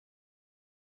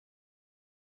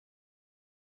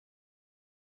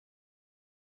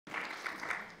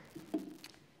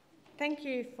Thank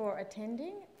you for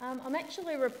attending. I'm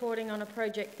actually reporting on a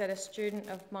project that a student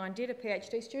of mine did, a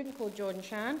PhD student called Jordan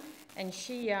Shan, and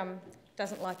she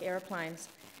doesn't like aeroplanes.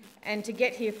 And to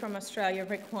get here from Australia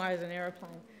requires an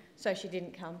aeroplane, so she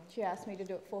didn't come. She asked me to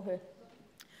do it for her.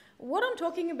 What I'm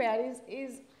talking about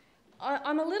is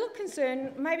I'm a little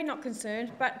concerned, maybe not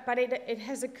concerned, but it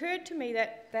has occurred to me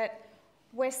that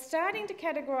we're starting to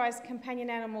categorise companion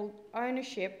animal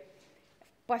ownership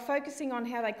by focusing on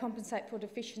how they compensate for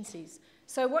deficiencies.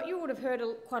 So what you would have heard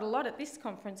quite a lot at this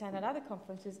conference and at other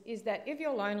conferences is that if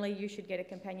you're lonely, you should get a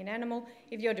companion animal.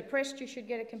 If you're depressed, you should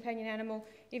get a companion animal.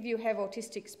 If you have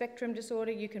autistic spectrum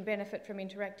disorder, you can benefit from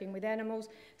interacting with animals.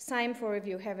 Same for if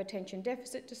you have attention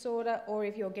deficit disorder, or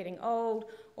if you're getting old,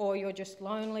 or you're just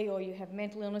lonely, or you have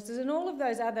mental illnesses, and all of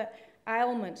those other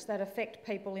ailments that affect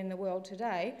people in the world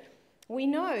today. We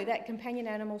know that companion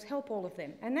animals help all of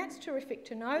them, and that's terrific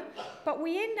to know, but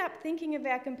we end up thinking of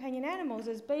our companion animals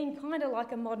as being kind of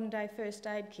like a modern-day first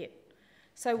aid kit.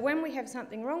 So when we have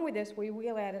something wrong with us, we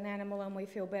wheel out an animal and we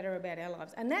feel better about our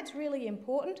lives. And that's really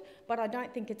important, but I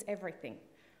don't think it's everything,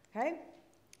 okay?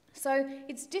 So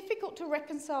it's difficult to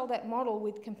reconcile that model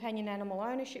with companion animal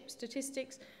ownership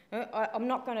statistics. I'm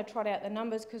not going to trot out the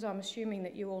numbers because I'm assuming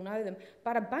that you all know them,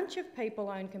 but a bunch of people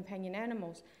own companion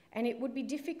animals, and it would be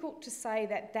difficult to say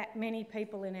that many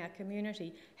people in our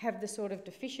community have the sort of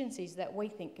deficiencies that we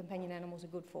think companion animals are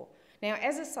good for. Now,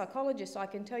 as a psychologist, I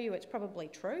can tell you it's probably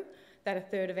true that a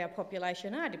third of our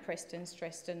population are depressed and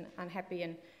stressed and unhappy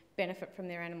and benefit from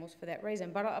their animals for that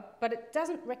reason. But it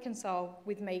doesn't reconcile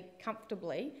with me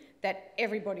comfortably that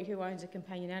everybody who owns a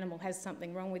companion animal has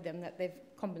something wrong with them that they're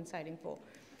compensating for.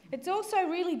 It's also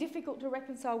really difficult to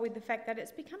reconcile with the fact that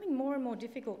it's becoming more and more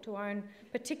difficult to own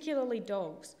particularly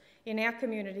dogs in our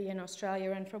community in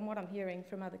Australia, and from what I'm hearing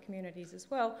from other communities as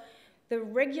well. The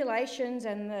regulations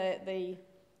and the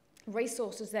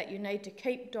resources that you need to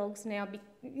keep dogs now,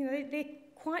 they're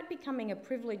quite becoming a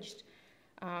privileged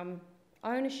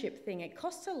ownership thing. It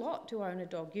costs a lot to own a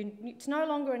dog. It's no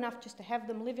longer enough just to have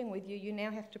them living with you. You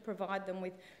now have to provide them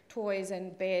with toys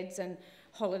and beds and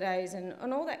holidays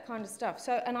and all that kind of stuff.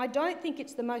 And I don't think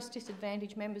it's the most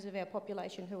disadvantaged members of our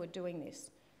population who are doing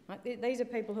this. Right? These are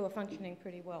people who are functioning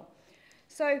pretty well.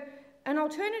 So an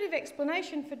alternative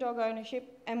explanation for dog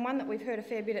ownership, and one that we've heard a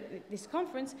fair bit at this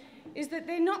conference, is that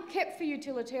they're not kept for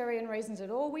utilitarian reasons at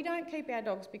all. We don't keep our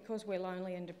dogs because we're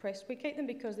lonely and depressed. We keep them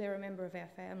because they're a member of our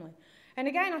family. And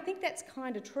again, I think that's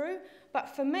kind of true, but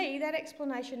for me, that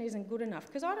explanation isn't good enough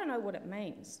because I don't know what it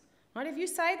means. Right? If you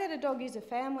say that a dog is a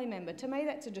family member, to me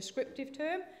that's a descriptive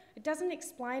term. It doesn't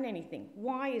explain anything.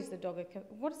 Why is the dog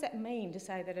what does that mean to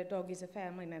say that a dog is a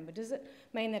family member? Does it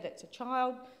mean that it's a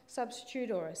child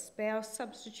substitute or a spouse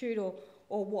substitute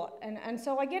or what? And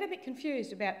so I get a bit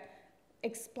confused about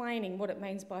explaining what it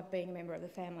means by being a member of the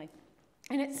family.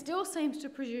 And it still seems to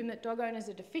presume that dog owners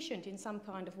are deficient in some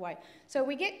kind of way. So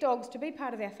we get dogs to be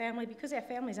part of our family because our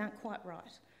families aren't quite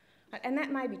right. And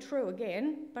that may be true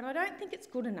again, but I don't think it's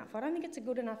good enough. I don't think it's a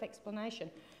good enough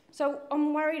explanation. So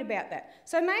I'm worried about that.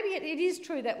 So maybe it is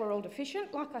true that we're all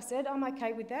deficient. Like I said, I'm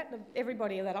okay with that.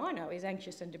 Everybody that I know is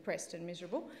anxious and depressed and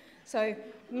miserable. So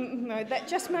that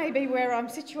just may be where I'm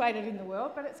situated in the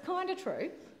world, but it's kind of true.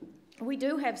 We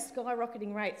do have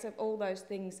skyrocketing rates of all those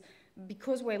things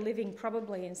because we're living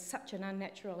probably in such an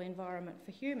unnatural environment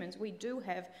for humans. We do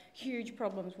have huge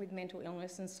problems with mental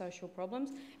illness and social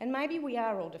problems, and maybe we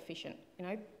are all deficient,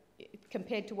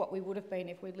 compared to what we would have been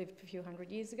if we lived a few hundred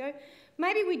years ago.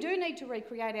 Maybe we do need to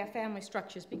recreate our family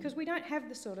structures because we don't have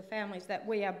the sort of families that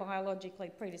we are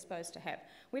biologically predisposed to have.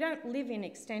 We don't live in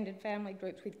extended family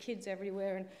groups with kids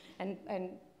everywhere and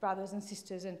brothers and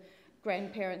sisters and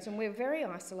grandparents, and we're very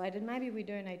isolated. Maybe we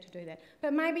do need to do that.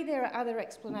 But maybe there are other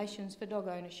explanations for dog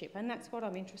ownership, and that's what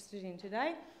I'm interested in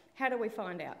today. How do we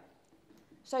find out?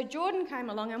 So Jordan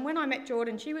came along, and when I met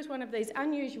Jordan, she was one of these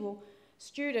unusual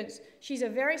students. She's a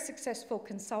very successful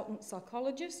consultant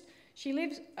psychologist. She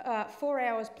lives 4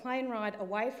 hours plane ride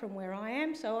away from where I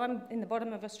am, so I'm in the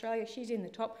bottom of Australia, she's in the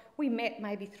top. We met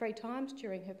maybe 3 times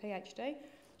during her PhD.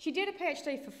 She did a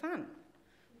PhD for fun.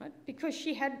 Right? Because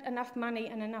she had enough money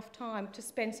and enough time to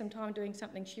spend some time doing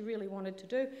something she really wanted to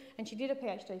do, and she did a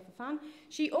PhD for fun.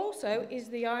 She also is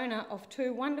the owner of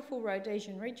 2 wonderful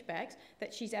Rhodesian Ridgebacks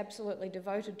that she's absolutely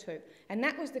devoted to. And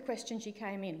that was the question she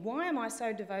came in. Why am I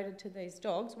so devoted to these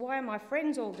dogs? Why are my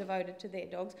friends all devoted to their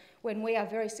dogs when we are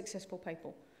very successful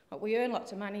people? Right? We earn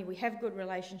lots of money, we have good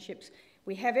relationships,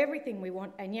 we have everything we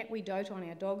want, and yet we dote on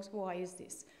our dogs. Why is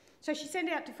this? So she set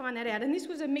out to find that out, and this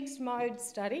was a mixed mode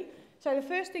study. So the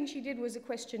first thing she did was a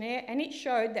questionnaire, and it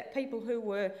showed that people who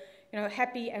were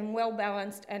happy and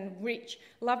well-balanced and rich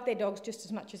loved their dogs just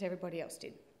as much as everybody else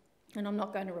did. And I'm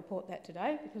not going to report that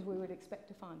today because we would expect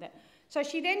to find that. So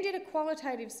she then did a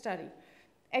qualitative study.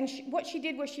 And what she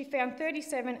did was she found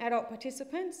 37 adult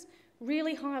participants,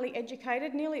 really highly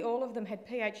educated. Nearly all of them had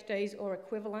PhDs or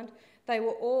equivalent. They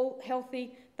were all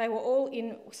healthy. They were all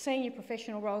in senior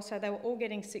professional roles, so they were all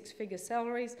getting six-figure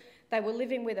salaries. They were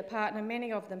living with a partner.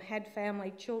 Many of them had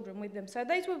family, children with them. So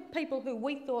these were people who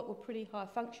we thought were pretty high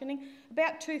functioning.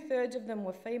 About 2/3 of them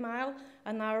were female,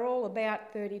 and they were all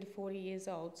about 30 to 40 years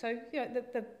old. So, you know,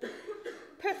 the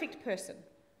perfect person.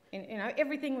 You know,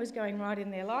 everything was going right in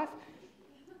their life.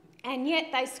 And yet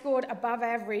they scored above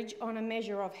average on a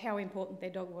measure of how important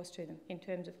their dog was to them in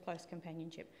terms of close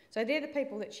companionship. So they're the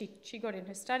people that she got in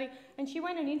her study, and she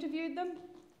went and interviewed them.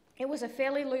 It was a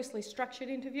fairly loosely structured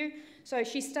interview. So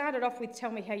she started off with,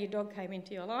 tell me how your dog came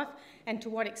into your life and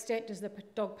to what extent does the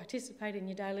dog participate in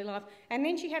your daily life. And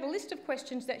then she had a list of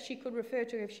questions that she could refer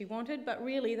to if she wanted, but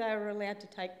really they were allowed to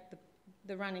take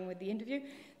the running with the interview.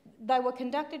 They were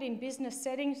conducted in business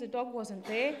settings. The dog wasn't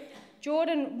there.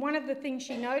 Jordan, one of the things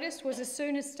she noticed was as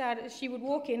soon as she would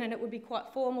walk in and it would be quite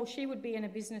formal. She would be in a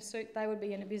business suit, they would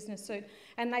be in a business suit,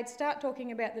 and they'd start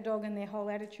talking about the dog and their whole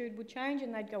attitude would change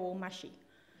and they'd go all mushy.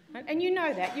 Right? And you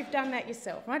know that, you've done that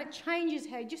yourself, right? It changes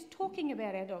how, just talking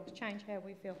about our dogs change how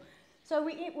we feel. So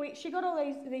she got all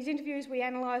these interviews, we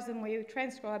analysed them, we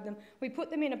transcribed them, we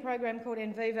put them in a program called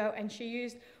NVivo, and she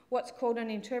used what's called an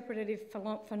interpretative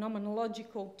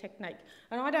phenomenological technique.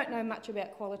 And I don't know much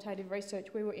about qualitative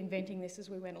research, we were inventing this as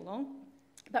we went along.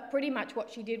 But pretty much what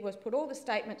she did was put all the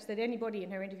statements that anybody in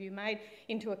her interview made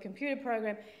into a computer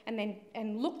program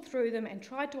and looked through them and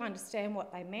tried to understand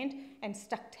what they meant and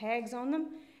stuck tags on them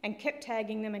and kept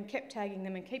tagging them and kept tagging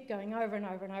them and keep going over and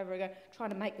over and over again, trying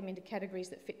to make them into categories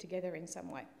that fit together in some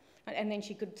way. And then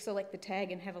she could select the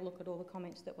tag and have a look at all the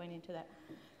comments that went into that.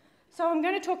 So I'm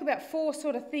going to talk about four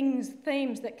sort of themes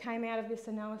that came out of this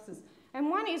analysis. And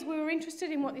one is we were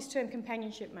interested in what this term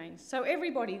companionship means. So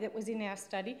everybody that was in our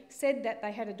study said that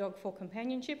they had a dog for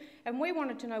companionship, and we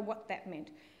wanted to know what that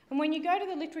meant. And when you go to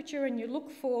the literature and you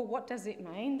look for what does it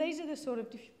mean, these are the sort of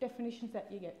definitions that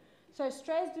you get. So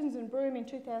Strazdins and Broom in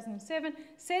 2007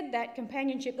 said that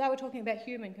companionship, they were talking about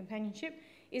human companionship,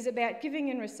 is about giving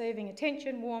and receiving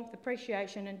attention, warmth,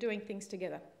 appreciation, and doing things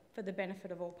together for the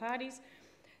benefit of all parties.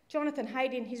 Jonathan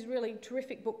Haidt, in his really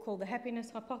terrific book called The Happiness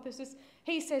Hypothesis,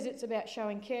 he says it's about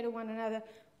showing care to one another,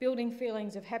 building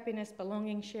feelings of happiness,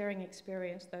 belonging, sharing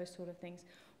experience, those sort of things.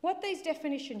 What these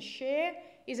definitions share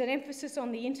is an emphasis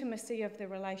on the intimacy of the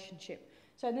relationship.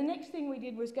 So the next thing we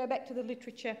did was go back to the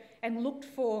literature and looked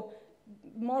for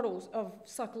models of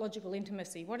psychological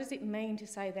intimacy. What does it mean to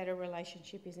say that a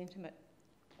relationship is intimate?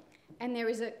 And there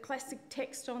is a classic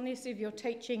text on this. If you're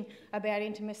teaching about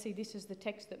intimacy, this is the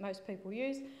text that most people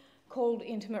use, called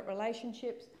Intimate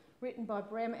Relationships, written by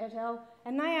Brehm et al.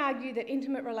 And they argue that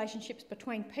intimate relationships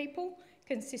between people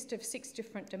consist of 6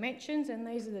 different dimensions, and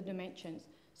these are the dimensions.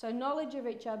 So knowledge of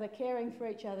each other, caring for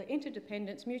each other,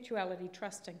 interdependence, mutuality,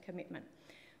 trust and commitment.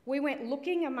 We went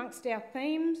looking amongst our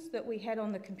themes that we had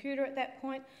on the computer at that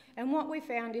point, and what we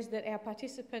found is that our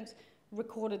participants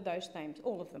recorded those themes,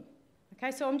 all of them.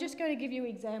 Okay, so I'm just going to give you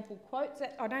example quotes.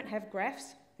 I don't have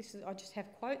graphs, I just have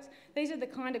quotes. These are the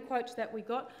kind of quotes that we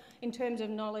got in terms of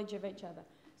knowledge of each other.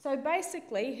 So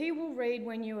basically, he will read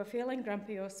when you are feeling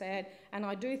grumpy or sad, and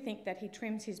I do think that he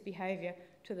trims his behaviour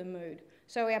to the mood.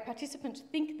 So our participants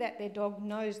think that their dog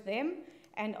knows them,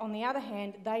 and on the other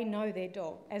hand, they know their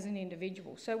dog as an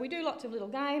individual. So we do lots of little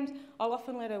games. I'll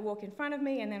often let her walk in front of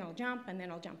me, and then I'll jump, and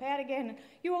then I'll jump out again.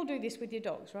 You all do this with your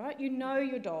dogs, right? You know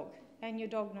your dog, and your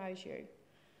dog knows you,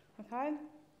 okay?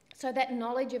 So that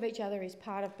knowledge of each other is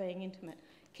part of being intimate.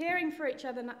 Caring for each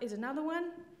other is another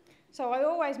one. So I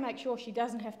always make sure she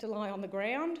doesn't have to lie on the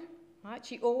ground, right?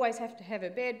 She always has to have her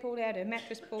bed pulled out, her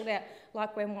mattress pulled out,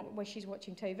 like when she's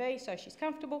watching TV, so she's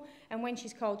comfortable. And when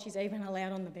she's cold, she's even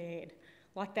allowed on the bed.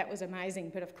 Like that was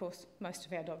amazing, but of course, most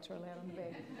of our dogs are allowed on the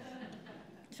bed.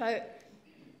 So,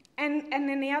 and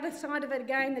then the other side of it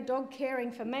again, the dog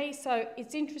caring for me. So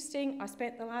it's interesting, I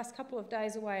spent the last couple of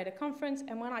days away at a conference,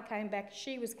 and when I came back,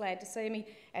 she was glad to see me,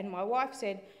 and my wife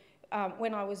said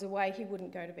when I was away, he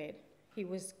wouldn't go to bed. He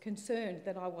was concerned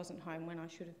that I wasn't home when I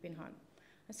should have been home.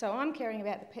 So I'm caring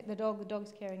about the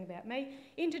dog's caring about me.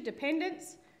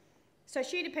 Interdependence, so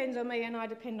she depends on me and I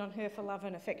depend on her for love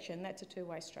and affection. That's a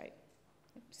two-way street.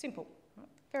 Simple, right?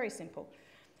 Very simple.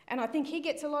 And I think he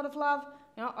gets a lot of love.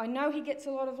 Now, I know he gets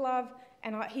a lot of love,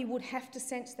 and he would have to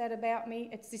sense that about me.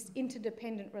 It's this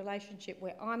interdependent relationship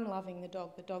where I'm loving the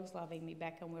dog's loving me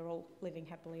back, and we're all living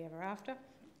happily ever after.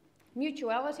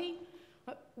 Mutuality.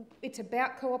 It's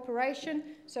about cooperation,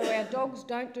 so our dogs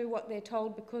don't do what they're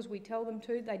told because we tell them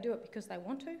to, they do it because they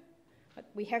want to,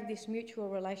 We have this mutual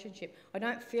relationship. I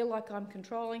don't feel like I'm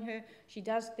controlling her. She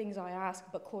does things I ask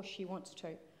because she wants to.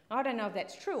 I don't know if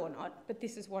that's true or not, but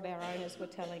this is what our owners were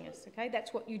telling us, okay?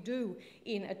 That's what you do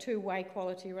in a two-way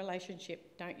quality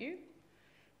relationship, don't you?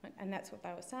 And that's what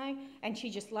they were saying. And she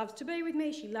just loves to be with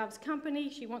me. She loves company.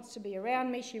 She wants to be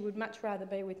around me. She would much rather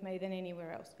be with me than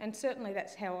anywhere else. And certainly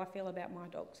that's how I feel about my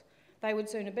dogs. They would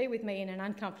sooner be with me in an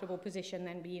uncomfortable position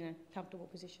than be in a comfortable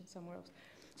position somewhere else.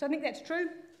 So I think that's true.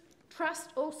 Trust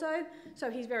also.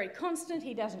 So he's very constant.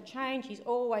 He doesn't change. He's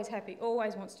always happy,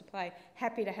 always wants to play,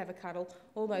 happy to have a cuddle,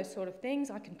 all those sort of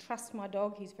things. I can trust my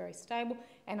dog. He's very stable.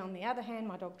 And on the other hand,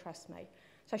 my dog trusts me.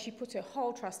 So she puts her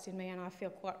whole trust in me, and I feel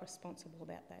quite responsible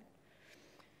about that.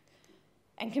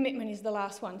 And commitment is the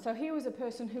last one. So here was a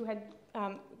person who had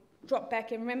dropped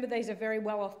back, and remember, these are very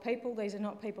well-off people. These are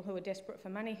not people who are desperate for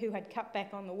money, who had cut back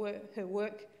on her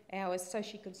work hours so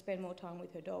she could spend more time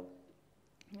with her dog,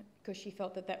 because she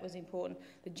felt that that was important.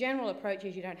 The general approach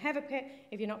is you don't have a pet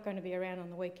if you're not going to be around on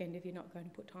the weekend, if you're not going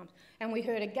to put times. And we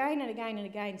heard again and again and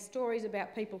again stories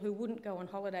about people who wouldn't go on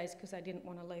holidays because they didn't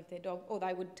want to leave their dog, or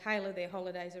they would tailor their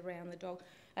holidays around the dog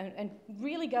and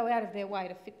really go out of their way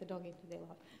to fit the dog into their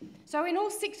life. So in all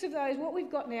 6 of those, what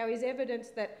we've got now is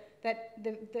evidence that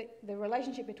the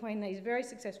relationship between these very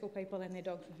successful people and their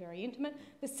dogs was very intimate.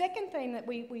 The second theme that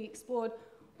we explored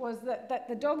was that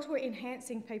the dogs were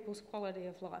enhancing people's quality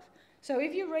of life. So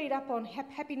if you read up on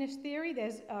happiness theory,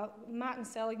 there's Martin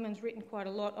Seligman's written quite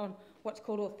a lot on what's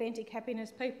called authentic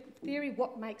happiness theory,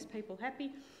 what makes people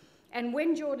happy. And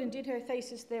when Jordan did her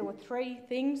thesis, there were 3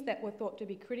 things that were thought to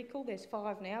be critical. There's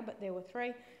 5 now, but there were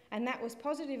 3. And that was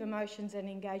positive emotions and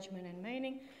engagement and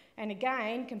meaning. And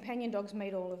again, companion dogs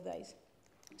meet all of these.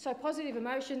 So positive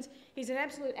emotions, he's an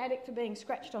absolute addict for being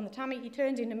scratched on the tummy. He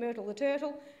turns into Myrtle the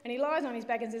turtle and he lies on his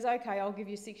back and says, okay, I'll give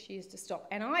you 6 years to stop.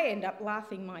 And I end up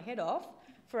laughing my head off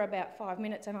for about 5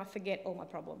 minutes and I forget all my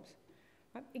problems.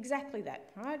 Right? Exactly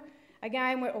that, right?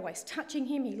 Again, we're always touching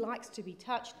him. He likes to be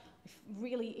touched. I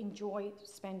really enjoy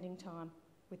spending time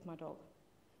with my dog.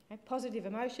 Okay? Positive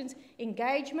emotions,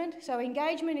 engagement. So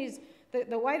engagement is,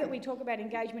 the way that we talk about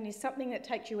engagement is something that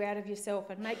takes you out of yourself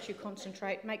and makes you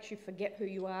concentrate, makes you forget who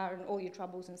you are and all your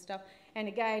troubles and stuff. And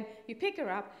again, you pick her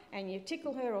up and you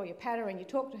tickle her or you pat her and you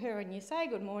talk to her and you say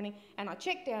good morning, and I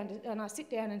sit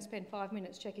down and spend 5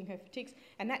 minutes checking her for ticks,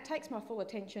 and that takes my full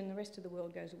attention. The rest of the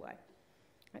world goes away.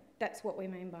 Right? That's what we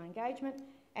mean by engagement.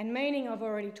 And meaning I've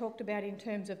already talked about in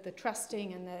terms of the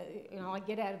trusting and I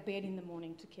get out of bed in the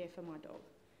morning to care for my dog.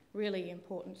 Really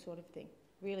important sort of thing,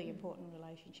 really important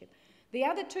relationship. The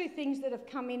other 2 things that have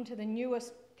come into the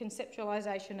newest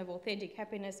conceptualisation of authentic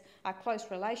happiness are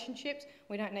close relationships.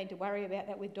 We don't need to worry about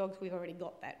that with dogs. We've already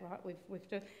got that, right?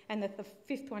 And the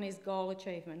 5th one is goal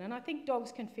achievement. And I think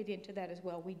dogs can fit into that as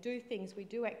well. We do things, we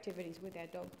do activities with our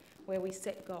dog where we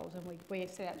set goals and we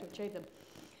set out to achieve them.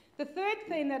 The 3rd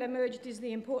theme that emerged is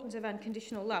the importance of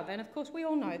unconditional love. And of course, we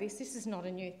all know this. This is not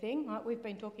a new thing, right? We've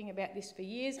been talking about this for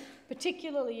years,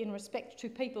 particularly in respect to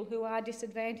people who are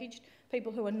disadvantaged,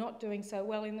 people who are not doing so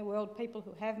well in the world, people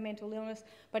who have mental illness,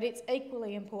 but it's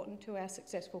equally important to our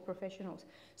successful professionals.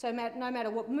 So no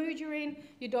matter what mood you're in,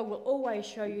 your dog will always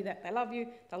show you that they love you.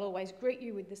 They'll always greet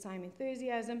you with the same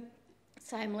enthusiasm,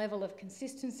 same level of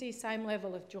consistency, same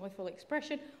level of joyful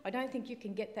expression. I don't think you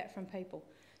can get that from people.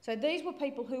 So these were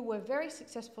people who were very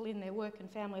successful in their work and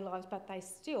family lives, but they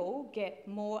still get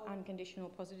more unconditional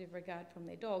positive regard from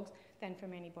their dogs than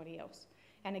from anybody else.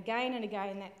 And again,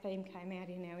 that theme came out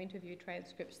in our interview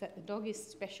transcripts, that the dog is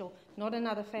special, not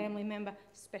another family member,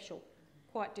 special,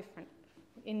 quite different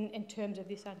in terms of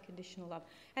this unconditional love.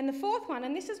 And the 4th one,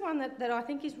 and this is one that I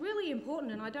think is really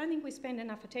important, and I don't think we spend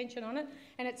enough attention on it,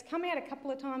 and it's come out a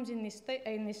couple of times in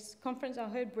this conference. I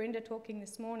heard Brenda talking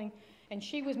this morning, and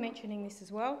she was mentioning this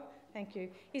as well. Thank you.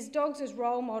 Is dogs as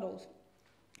role models.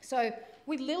 So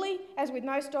with Lily, as with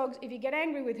most dogs, if you get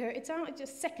angry with her, it's only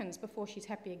just seconds before she's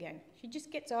happy again. She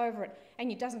just gets over it,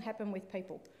 and it doesn't happen with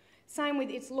people. Same with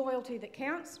it's loyalty that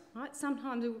counts, right?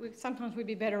 Sometimes we'd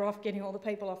be better off getting all the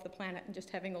people off the planet and just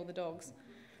having all the dogs,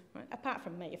 right? Apart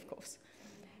from me, of course.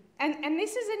 And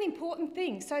this is an important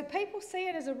thing. So people see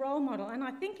it as a role model, and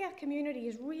I think our community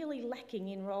is really lacking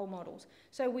in role models.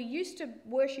 So we used to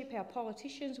worship our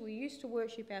politicians, we used to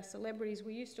worship our celebrities,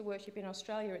 we used to worship, in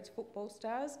Australia, it's football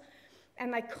stars,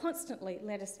 and they constantly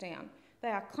let us down. They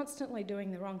are constantly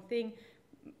doing the wrong thing,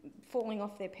 falling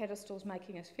off their pedestals,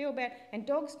 making us feel bad, and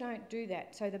dogs don't do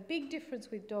that. So the big difference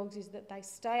with dogs is that they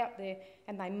stay up there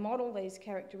and they model these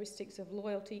characteristics of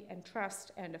loyalty and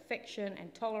trust and affection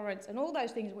and tolerance and all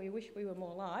those things we wish we were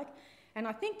more like. And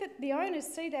I think that the owners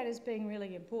see that as being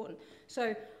really important.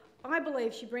 So I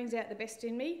believe she brings out the best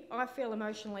in me. I feel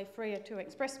emotionally freer to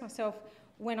express myself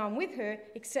when I'm with her,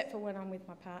 except for when I'm with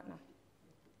my partner.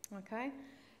 Okay?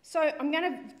 So I'm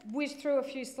going to whiz through a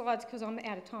few slides because I'm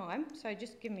out of time, so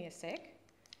just give me a sec.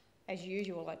 As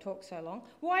usual, I talk so long.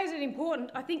 Why is it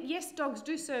important? I think, yes, dogs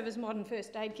do serve as modern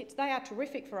first aid kits. They are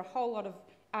terrific for a whole lot of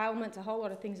ailments, a whole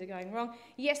lot of things are going wrong.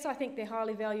 Yes, I think they're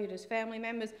highly valued as family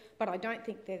members, but I don't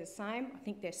think they're the same. I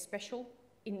think they're special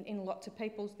in lots of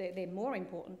people's. They're more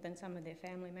important than some of their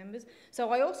family members.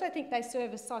 So I also think they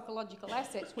serve as psychological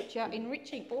assets which are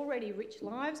enriching already rich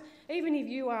lives. Even if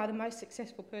you are the most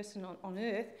successful person on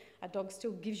earth, a dog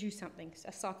still gives you something,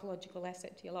 a psychological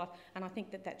asset to your life, and I think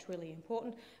that that's really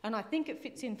important. And I think it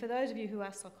fits in, for those of you who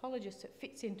are psychologists, it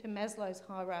fits into Maslow's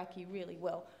hierarchy really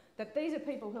well. That these are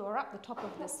people who are up the top of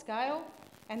the scale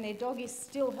and their dog is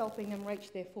still helping them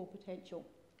reach their full potential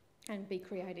and be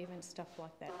creative and stuff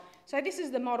like that. So this is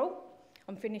the model.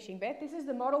 I'm finishing, Beth. This is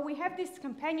the model. We have this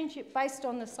companionship based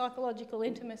on the psychological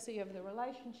intimacy of the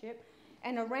relationship,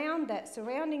 and around that,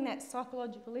 surrounding that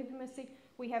psychological intimacy,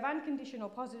 we have unconditional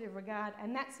positive regard,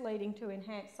 and that's leading to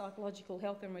enhanced psychological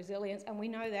health and resilience, and we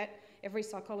know that. Every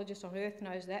psychologist on earth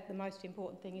knows that. The most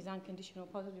important thing is unconditional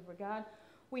positive regard.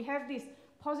 We have this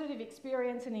positive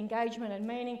experience and engagement and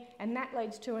meaning, and that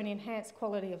leads to an enhanced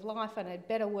quality of life and a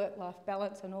better work-life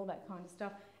balance and all that kind of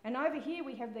stuff. And over here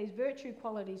we have these virtue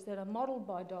qualities that are modelled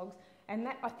by dogs, and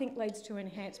that I think leads to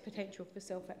enhanced potential for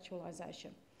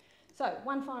self-actualisation. So,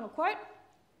 one final quote.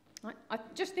 I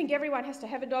just think everyone has to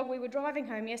have a dog. We were driving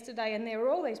home yesterday and there were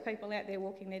all these people out there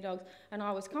walking their dogs, and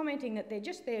I was commenting that they're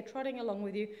just there trotting along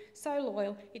with you, so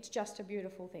loyal, it's just a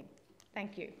beautiful thing.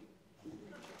 Thank you.